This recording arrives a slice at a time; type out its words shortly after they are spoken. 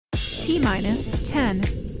T-minus 10,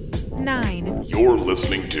 9. You're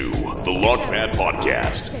listening to the Launchpad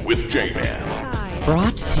Podcast with J-Man. 5,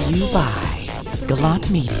 Brought to you by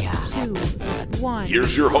Gallant Media. 2, 1.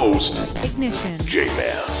 Here's your host, Ignition.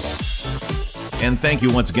 J-Man. And thank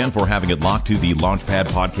you once again for having it locked to the Launchpad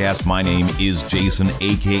Podcast. My name is Jason,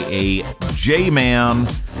 a.k.a. J-Man,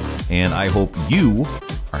 and I hope you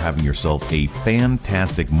are having yourself a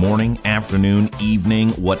fantastic morning, afternoon,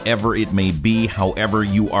 evening, whatever it may be, however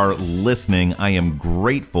you are listening. I am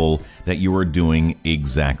grateful that you are doing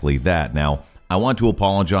exactly that. Now, I want to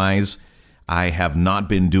apologize. I have not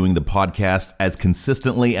been doing the podcast as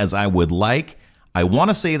consistently as I would like. I want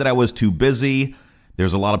to say that I was too busy.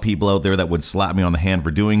 There's a lot of people out there that would slap me on the hand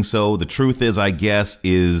for doing so. The truth is, I guess,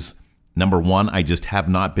 is number one, I just have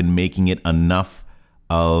not been making it enough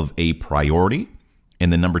of a priority.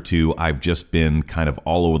 And then number two, I've just been kind of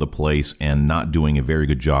all over the place and not doing a very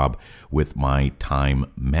good job with my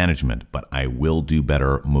time management. But I will do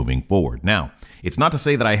better moving forward. Now, it's not to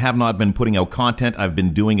say that I have not been putting out content. I've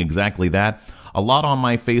been doing exactly that, a lot on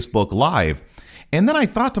my Facebook Live. And then I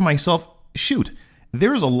thought to myself, shoot,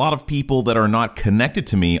 there's a lot of people that are not connected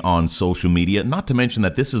to me on social media, not to mention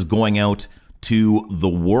that this is going out to the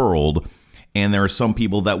world. And there are some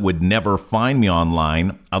people that would never find me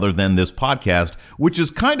online other than this podcast, which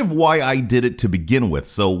is kind of why I did it to begin with.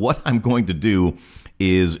 So what I'm going to do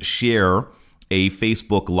is share a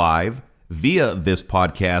Facebook Live via this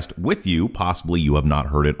podcast with you. Possibly you have not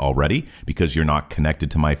heard it already because you're not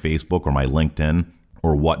connected to my Facebook or my LinkedIn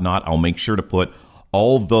or whatnot. I'll make sure to put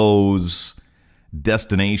all those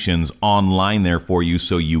destinations online there for you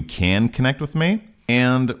so you can connect with me.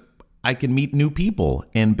 And I can meet new people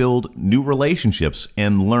and build new relationships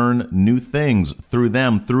and learn new things through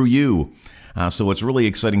them, through you. So it's really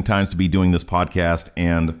exciting times to be doing this podcast,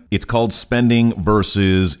 and it's called Spending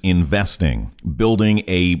versus Investing, Building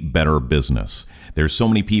a Better Business. There's so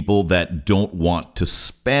many people that don't want to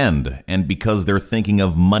spend, and because they're thinking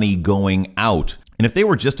of money going out. And if they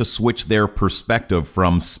were just to switch their perspective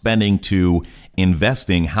from spending to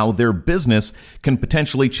investing, how their business can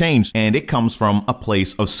potentially change. And it comes from a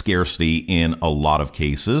place of scarcity in a lot of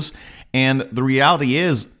cases. And the reality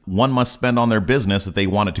is one must spend on their business if they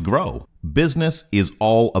want it to grow. Business is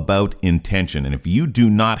all about intention. And if you do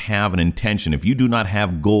not have an intention, if you do not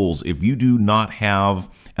have goals, if you do not have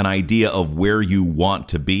an idea of where you want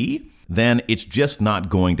to be, then it's just not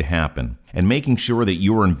going to happen. And making sure that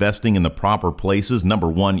you are investing in the proper places, number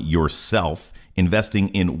one, yourself, investing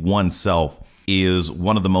in oneself is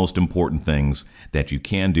one of the most important things that you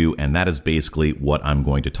can do. And that is basically what I'm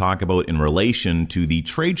going to talk about in relation to the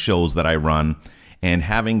trade shows that I run and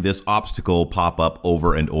having this obstacle pop up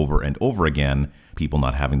over and over and over again. People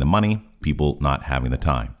not having the money, people not having the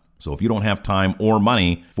time. So if you don't have time or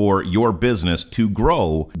money for your business to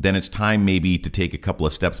grow, then it's time maybe to take a couple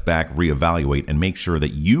of steps back, reevaluate, and make sure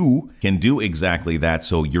that you can do exactly that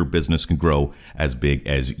so your business can grow as big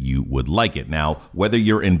as you would like it. Now, whether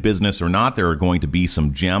you're in business or not, there are going to be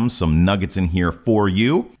some gems, some nuggets in here for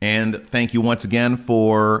you. And thank you once again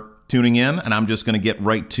for tuning in. And I'm just going to get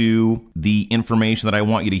right to the information that I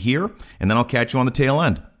want you to hear, and then I'll catch you on the tail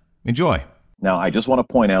end. Enjoy. Now, I just want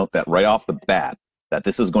to point out that right off the bat, that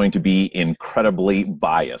this is going to be incredibly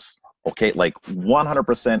biased, okay? Like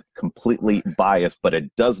 100% completely biased, but it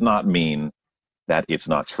does not mean that it's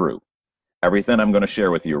not true. Everything I'm going to share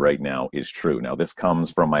with you right now is true. Now, this comes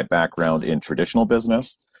from my background in traditional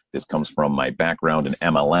business. This comes from my background in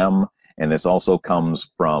MLM. And this also comes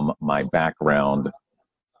from my background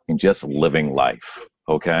in just living life,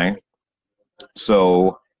 okay?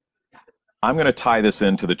 So I'm going to tie this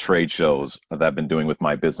into the trade shows that I've been doing with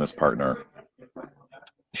my business partner,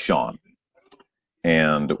 Sean.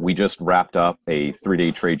 And we just wrapped up a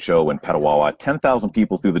 3-day trade show in Petawawa, 10,000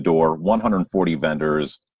 people through the door, 140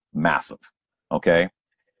 vendors, massive, okay?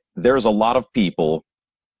 There's a lot of people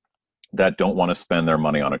that don't want to spend their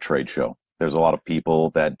money on a trade show. There's a lot of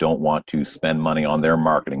people that don't want to spend money on their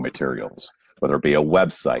marketing materials, whether it be a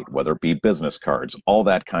website, whether it be business cards, all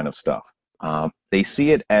that kind of stuff. They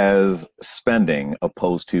see it as spending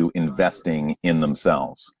opposed to investing in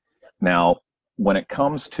themselves. Now, when it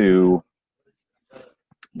comes to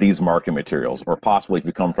these marketing materials, or possibly if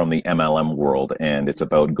you come from the MLM world and it's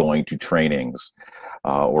about going to trainings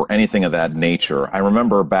or anything of that nature, I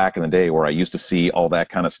remember back in the day where I used to see all that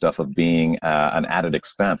kind of stuff of being an added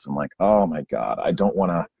expense. I'm like, oh my God, I don't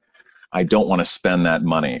want to spend that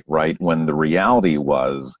money, right? When the reality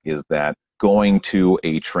is that going to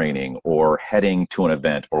a training or heading to an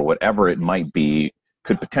event or whatever it might be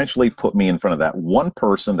could potentially put me in front of that one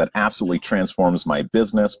person that absolutely transforms my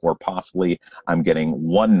business, or possibly I'm getting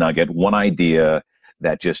one nugget, one idea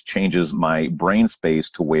that just changes my brain space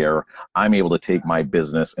to where I'm able to take my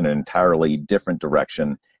business in an entirely different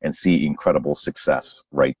direction and see incredible success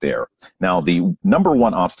right there. Now, the number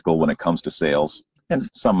one obstacle when it comes to sales, and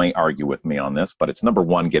some may argue with me on this, but it's number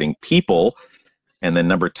one, getting people, and then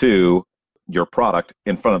number two, your product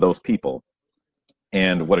in front of those people.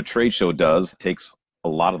 And what a trade show does, takes a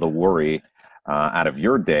lot of the worry out of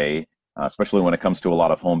your day, especially when it comes to a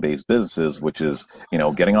lot of home-based businesses, which is, you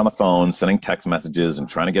know, getting on the phone, sending text messages, and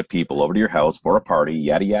trying to get people over to your house for a party,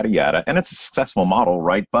 yada, yada, yada. And it's a successful model,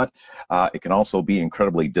 right? But it can also be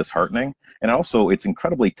incredibly disheartening. And also, it's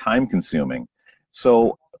incredibly time-consuming.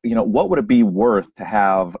 So, you know, what would it be worth to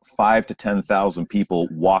have 5,000 to 10,000 people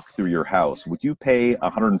walk through your house? Would you pay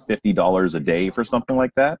 $150 a day for something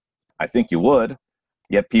like that? I think you would.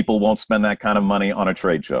 Yet people won't spend that kind of money on a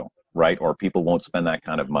trade show, right? Or people won't spend that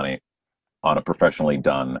kind of money on a professionally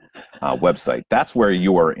done website. That's where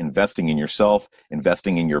you are investing in yourself,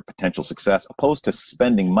 investing in your potential success, opposed to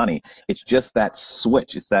spending money. It's just that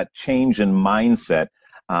switch. It's that change in mindset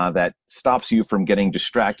that stops you from getting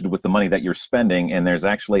distracted with the money that you're spending. And there's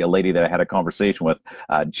actually a lady that I had a conversation with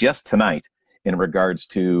just tonight in regards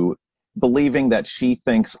to believing that she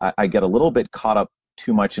thinks I get a little bit caught up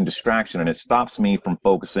too much in distraction, and it stops me from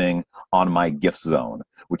focusing on my gift zone,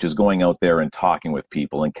 which is going out there and talking with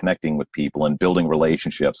people and connecting with people and building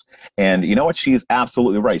relationships. And you know what? She's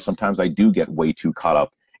absolutely right. Sometimes I do get way too caught up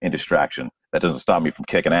in distraction. That doesn't stop me from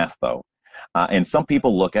kicking ass, though. And some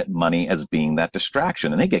people look at money as being that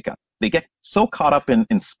distraction, and they get so caught up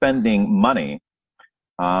in spending money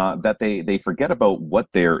that they forget about what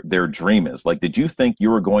their dream is. Like, did you think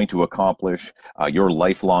you were going to accomplish your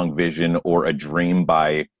lifelong vision or a dream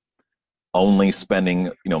by only spending,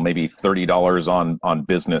 you know, maybe $30 on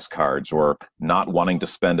business cards, or not wanting to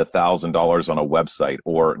spend $1,000 on a website,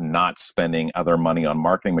 or not spending other money on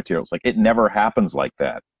marketing materials? Like, it never happens like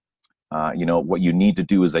that. You know, what you need to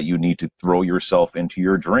do is that you need to throw yourself into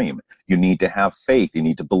your dream. You need to have faith. You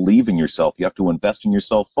need to believe in yourself. You have to invest in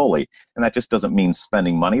yourself fully. And that just doesn't mean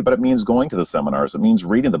spending money, but it means going to the seminars. It means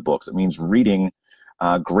reading the books. It means reading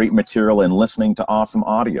great material and listening to awesome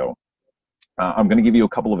audio. I'm going to give you a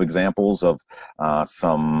couple of examples of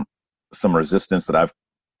some resistance that I've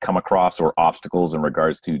come across, or obstacles in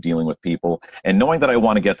regards to dealing with people, and knowing that I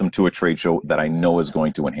want to get them to a trade show that I know is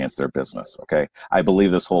going to enhance their business. Okay, I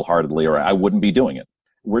believe this wholeheartedly, or I wouldn't be doing it.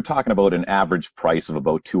 We're talking about an average price of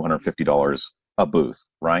about $250 a booth,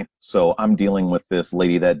 right? So I'm dealing with this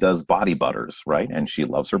lady that does body butters, right? And she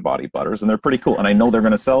loves her body butters, and they're pretty cool, and I know they're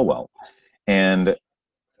going to sell well. And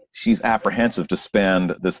she's apprehensive to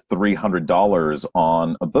spend this $300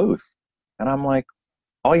 on a booth. And I'm like,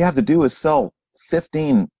 all you have to do is sell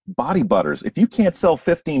 15 body butters. If you can't sell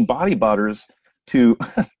 15 body butters to,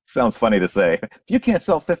 sounds funny to say, if you can't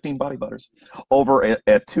sell 15 body butters over a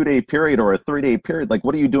 2-day period or a 3-day period, like,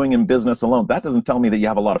 what are you doing in business alone? That doesn't tell me that you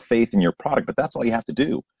have a lot of faith in your product, but that's all you have to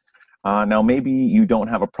do. Now, maybe you don't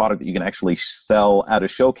have a product that you can actually sell at a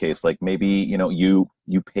showcase. Like, maybe, you know, you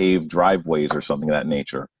pave driveways or something of that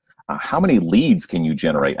nature. How many leads can you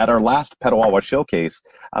generate? At our last Petawawa showcase,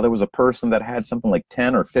 there was a person that had something like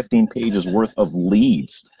 10 or 15 pages worth of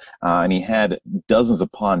leads, and he had dozens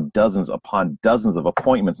upon dozens upon dozens of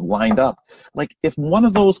appointments lined up. Like, if one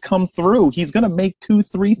of those come through, he's going to make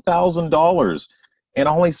 $2,000–$3,000, and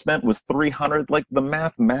all he spent was $300. Like, the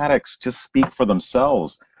mathematics just speak for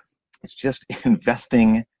themselves. It's just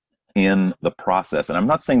investing in the process. And I'm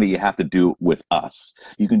not saying that you have to do it with us.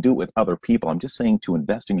 You can do it with other people. I'm just saying to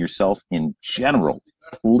invest in yourself in general.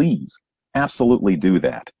 Please, absolutely do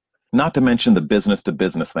that. Not to mention the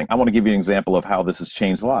business-to-business thing. I want to give you an example of how this has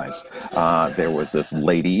changed lives. There was this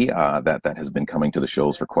lady that has been coming to the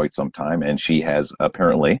shows for quite some time, and she has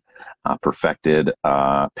apparently perfected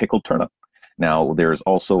pickled turnip. Now, there's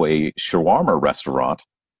also a shawarma restaurant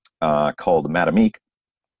called Madamique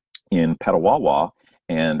in Petawawa,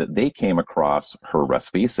 and they came across her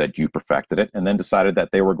recipe, said you perfected it, and then decided that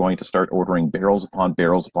they were going to start ordering barrels upon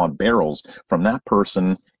barrels upon barrels from that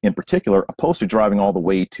person in particular, opposed to driving all the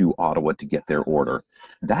way to Ottawa to get their order.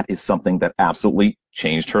 That is something that absolutely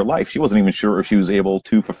changed her life. She wasn't even sure if she was able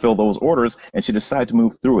to fulfill those orders, and she decided to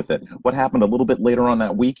move through with it. What happened a little bit later on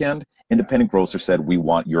that weekend? Independent grocer said, we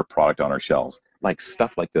want your product on our shelves. Like,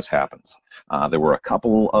 stuff like this happens. There were a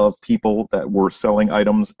couple of people that were selling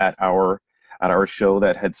items at our show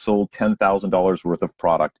that had sold $10,000 worth of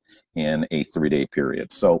product in a 3-day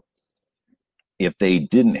period. So if they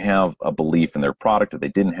didn't have a belief in their product, if they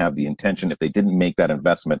didn't have the intention, if they didn't make that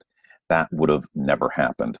investment, that would have never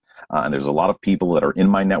happened. And there's a lot of people that are in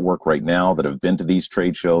my network right now that have been to these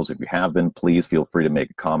trade shows. If you have been, please feel free to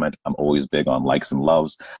make a comment. I'm always big on likes and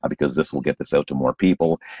loves because this will get this out to more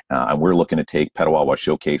people. And we're looking to take Petawawa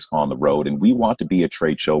Showcase on the road. And we want to be a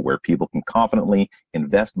trade show where people can confidently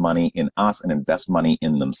invest money in us and invest money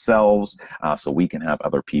in themselves, so we can have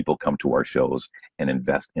other people come to our shows and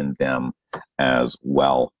invest in them as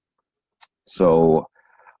well. So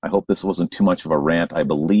I hope this wasn't too much of a rant, I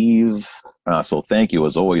believe. So thank you,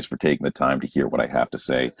 as always, for taking the time to hear what I have to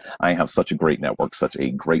say. I have such a great network, such a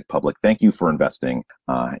great public. Thank you for investing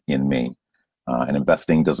in me. And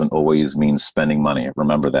investing doesn't always mean spending money.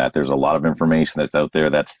 Remember that. There's a lot of information that's out there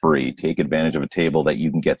that's free. Take advantage of a table that you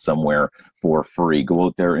can get somewhere for free. Go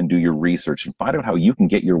out there and do your research and find out how you can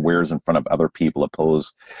get your wares in front of other people,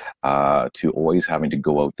 opposed to always having to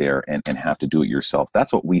go out there and have to do it yourself.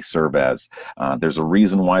 That's what we serve as. There's a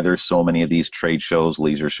reason why there's so many of these trade shows,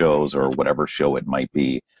 leisure shows, or whatever show it might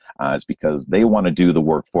be. It's because they want to do the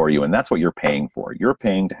work for you, and that's what you're paying for. You're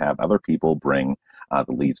paying to have other people bring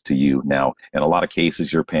the leads to you. Now, in a lot of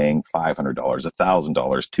cases, you're paying $500, $1,000,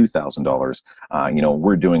 $2,000. You know,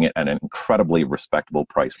 we're doing it at an incredibly respectable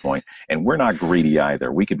price point, and we're not greedy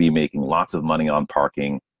either. We could be making lots of money on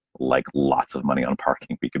parking, like lots of money on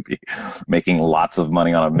parking. We could be making lots of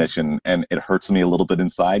money on a mission, and it hurts me a little bit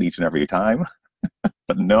inside each and every time.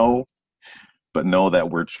 but know that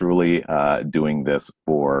we're truly doing this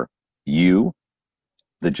for you,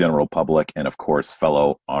 the general public, and of course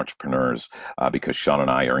fellow entrepreneurs, because Sean and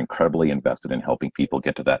I are incredibly invested in helping people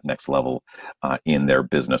get to that next level in their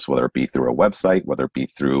business, whether it be through a website, whether it be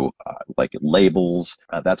through like labels.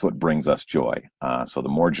 That's what brings us joy. So the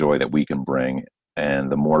more joy that we can bring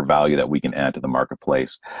and the more value that we can add to the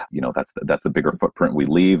marketplace, you know, that's the bigger footprint we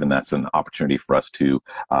leave, and that's an opportunity for us to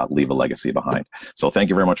leave a legacy behind. So thank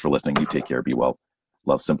you very much for listening. You take care. Be well.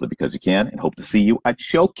 Love Simply Because You Can, and hope to see you at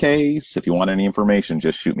Showcase. If you want any information,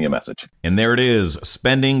 just shoot me a message. And there it is,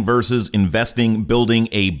 spending versus investing, building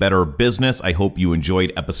a better business. I hope you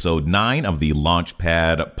enjoyed episode 9 of the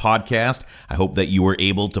Launchpad podcast. I hope that you were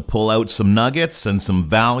able to pull out some nuggets and some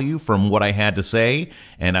value from what I had to say.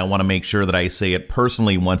 And I want to make sure that I say it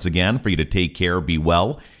personally once again for you to take care, be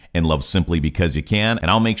well, and love Simply Because You Can.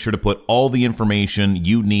 And I'll make sure to put all the information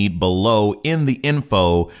you need below in the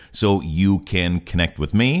info so you can connect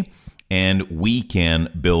with me and we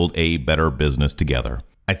can build a better business together.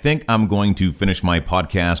 I think I'm going to finish my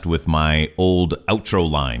podcast with my old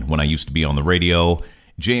outro line when I used to be on the radio.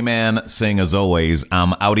 J-Man saying, as always,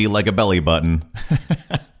 I'm outie like a belly button.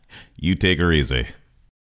 You take her easy.